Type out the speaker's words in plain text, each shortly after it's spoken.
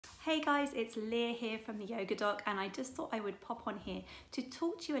Hey guys, it's Leah here from the Yoga Doc, and I just thought I would pop on here to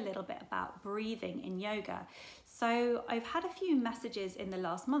talk to you a little bit about breathing in yoga. So I've had a few messages in the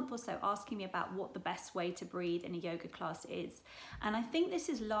last month or so asking me about what the best way to breathe in a yoga class is. And I think this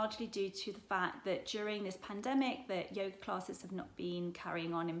is largely due to the fact that during this pandemic that yoga classes have not been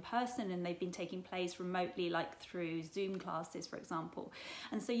carrying on in person and they've been taking place remotely, like through Zoom classes, for example.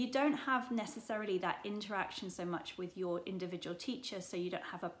 And so you don't have necessarily that interaction so much with your individual teacher, so you don't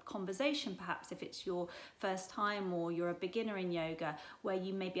have a conversation perhaps if it's your first time or you're a beginner in yoga, where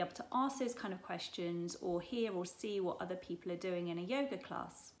you may be able to ask those kind of questions or hear or see what other people are doing in a yoga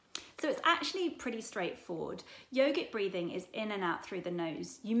class. So it's actually pretty straightforward. Yogic breathing is in and out through the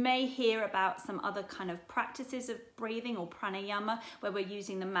nose. You may hear about some other kind of practices of breathing or pranayama where we're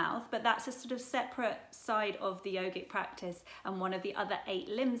using the mouth, but that's a sort of separate side of the yogic practice and one of the other 8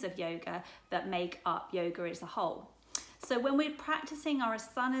 limbs of yoga that make up yoga as a whole. So when we're practicing our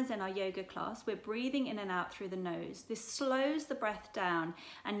asanas in our yoga class, we're breathing in and out through the nose. This slows the breath down,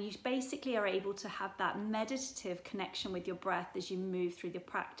 and you basically are able to have that meditative connection with your breath as you move through the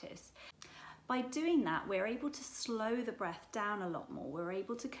practice. By doing that, we're able to slow the breath down a lot more. We're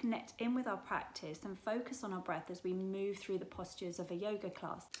able to connect in with our practice and focus on our breath as we move through the postures of a yoga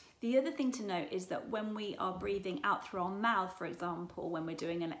class. The other thing to note is that when we are breathing out through our mouth, for example, when we're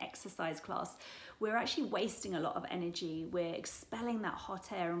doing an exercise class, we're actually wasting a lot of energy. We're expelling that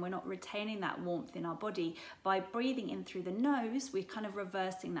hot air and we're not retaining that warmth in our body. By breathing in through the nose, we're kind of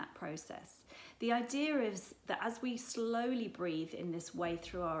reversing that process. The idea is that as we slowly breathe in this way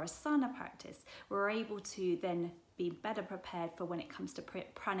through our asana practice, we're able to then be better prepared for when it comes to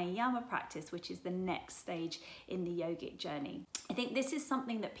pranayama practice, which is the next stage in the yogic journey. I think this is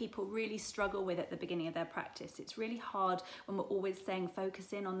something that people really struggle with at the beginning of their practice. It's really hard when we're always saying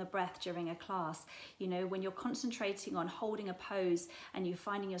focus in on the breath during a class. You know, when you're concentrating on holding a pose and you're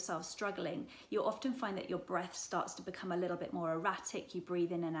finding yourself struggling, you'll often find that your breath starts to become a little bit more erratic. You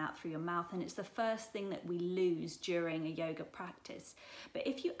breathe in and out through your mouth, and it's the first thing that we lose during a yoga practice. But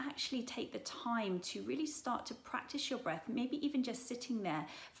if you actually take the time to really start to practice your breath, maybe even just sitting there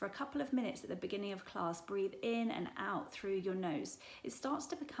for a couple of minutes at the beginning of class, breathe in and out through your nose, it starts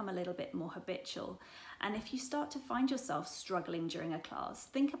to become a little bit more habitual. And if you start to find yourself struggling during a class,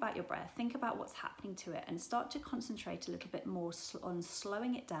 think about your breath, think about what's happening to it, and start to concentrate a little bit more on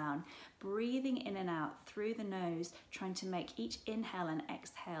slowing it down, breathing in and out through the nose, trying to make each inhale and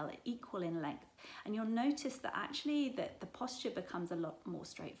exhale equal in length. And you'll notice that actually that the posture becomes a lot more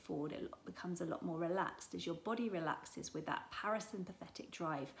straightforward. It becomes a lot more relaxed as your body relaxes with that parasympathetic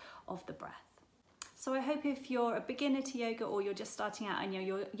drive of the breath. So I hope if you're a beginner to yoga or you're just starting out on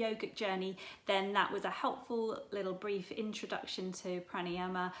your yogic journey, then that was a helpful little brief introduction to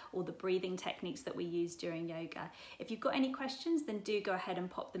pranayama or the breathing techniques that we use during yoga. If you've got any questions, then do go ahead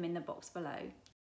and pop them in the box below.